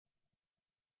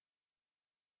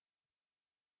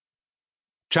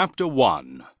Chapter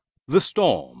 1 The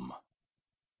Storm.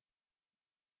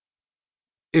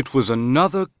 It was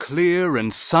another clear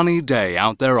and sunny day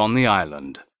out there on the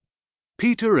island.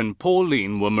 Peter and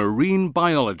Pauline were marine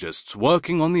biologists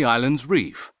working on the island's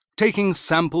reef, taking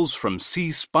samples from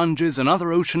sea sponges and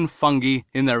other ocean fungi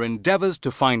in their endeavors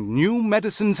to find new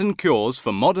medicines and cures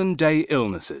for modern-day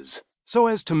illnesses, so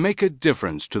as to make a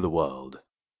difference to the world.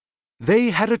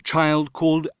 They had a child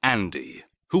called Andee,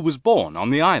 who was born on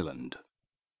the island.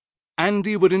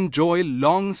 Andee would enjoy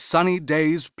long sunny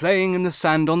days playing in the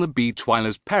sand on the beach while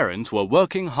his parents were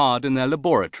working hard in their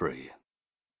laboratory.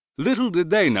 Little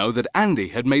did they know that Andee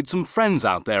had made some friends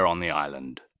out there on the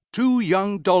island. 2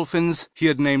 young dolphins he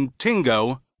had named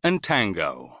Tingo and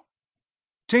Tango.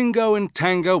 Tingo and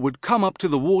Tango would come up to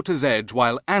the water's edge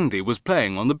while Andee was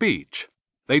playing on the beach.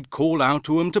 They'd call out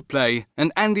to him to play,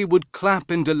 and Andee would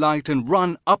clap in delight and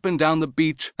run up and down the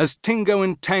beach as Tingo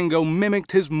and Tango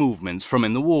mimicked his movements from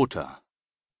in the water.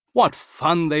 What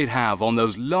fun they'd have on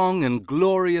those long and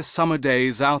glorious summer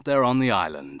days out there on the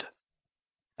island.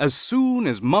 As soon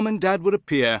as Mum and Dad would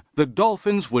appear, the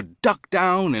dolphins would duck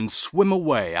down and swim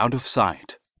away out of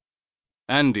sight.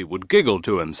 Andee would giggle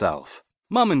to himself.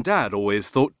 Mum and Dad always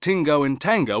thought Tingo and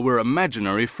Tango were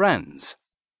imaginary friends.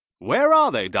 "Where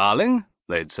are they, darling?"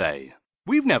 they'd say.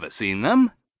 "We've never seen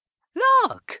them."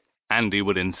 "Look!" Andee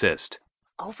would insist.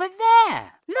 "Over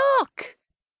there! Look!"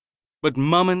 But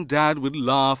Mum and Dad would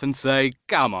laugh and say,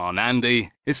 "Come on,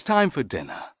 Andee, it's time for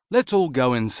dinner. Let's all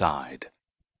go inside."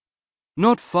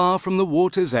 Not far from the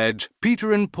water's edge,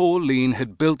 Peter and Pauline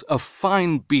had built a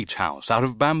fine beach house out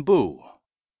of bamboo.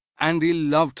 Andee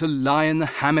loved to lie in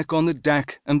the hammock on the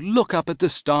deck and look up at the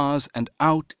stars and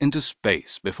out into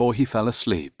space before he fell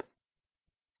asleep.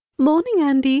 "Morning,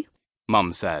 Andee,"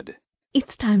 Mum said.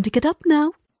 "It's time to get up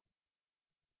now."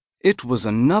 It was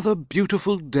another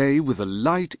beautiful day with a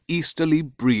light easterly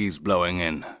breeze blowing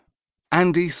in.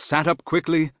 Andee sat up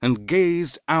quickly and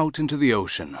gazed out into the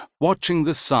ocean, watching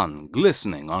the sun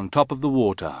glistening on top of the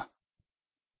water.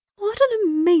 "What an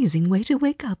amazing way to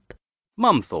wake up,"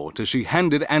 Mum thought as she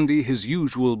handed Andee his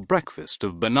usual breakfast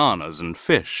of bananas and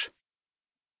fish.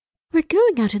 "We're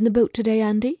going out in the boat today,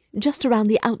 Andee, just around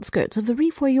the outskirts of the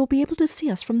reef where you'll be able to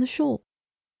see us from the shore.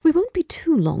 We won't be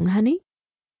too long, honey.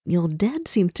 Your dad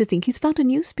seems to think he's found a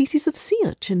new species of sea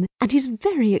urchin, and he's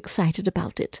very excited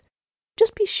about it.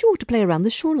 Just be sure to play around the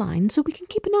shoreline so we can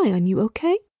keep an eye on you,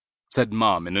 okay?" said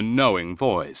Mum in a knowing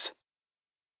voice.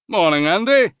 "Morning,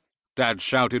 Andee," Dad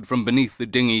shouted from beneath the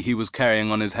dinghy he was carrying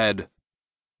on his head.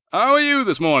 "How are you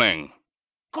this morning?"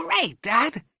 "Great,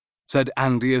 Dad!" said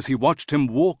Andee as he watched him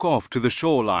walk off to the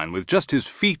shoreline with just his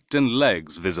feet and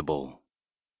legs visible.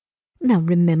 "Now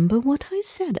remember what I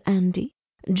said, Andee.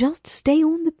 Just stay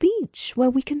on the beach where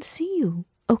we can see you,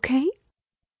 okay?"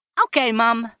 "Okay,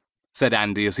 Mum," said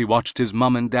Andee as he watched his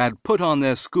Mum and Dad put on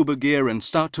their scuba gear and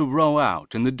start to row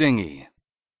out in the dinghy.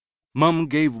 Mum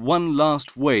gave one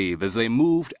last wave as they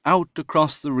moved out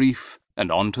across the reef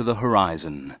and onto the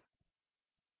horizon.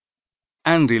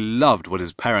 Andee loved what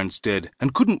his parents did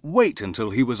and couldn't wait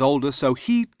until he was older so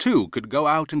he too could go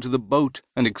out into the boat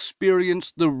and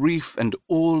experience the reef and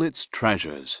all its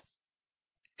treasures.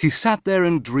 He sat there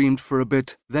and dreamed for a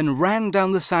bit, then ran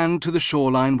down the sand to the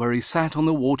shoreline where he sat on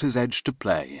the water's edge to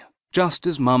play, just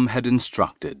as Mum had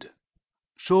instructed.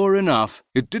 Sure enough,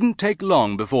 it didn't take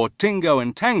long before Tingo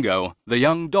and Tango, the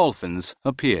young dolphins,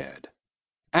 appeared.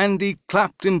 Andee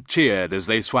clapped and cheered as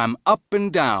they swam up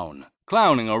and down,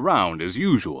 clowning around as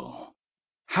usual.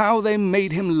 How they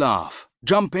made him laugh,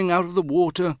 jumping out of the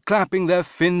water, clapping their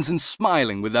fins and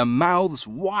smiling with their mouths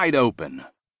wide open.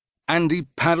 Andee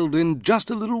paddled in just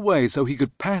a little way so he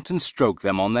could pat and stroke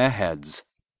them on their heads.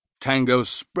 Tango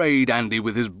sprayed Andee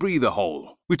with his breather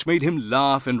hole, which made him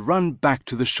laugh and run back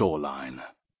to the shoreline.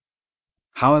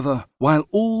 However, while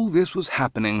all this was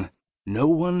happening, no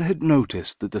one had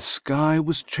noticed that the sky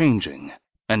was changing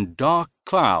and dark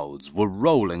clouds were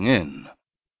rolling in.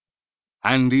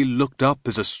 Andee looked up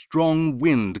as a strong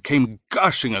wind came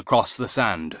gushing across the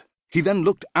sand. He then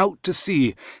looked out to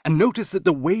sea and noticed that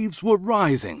the waves were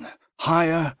rising,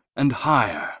 higher and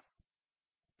higher.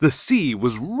 The sea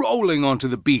was rolling onto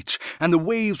the beach, and the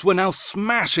waves were now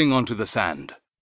smashing onto the sand.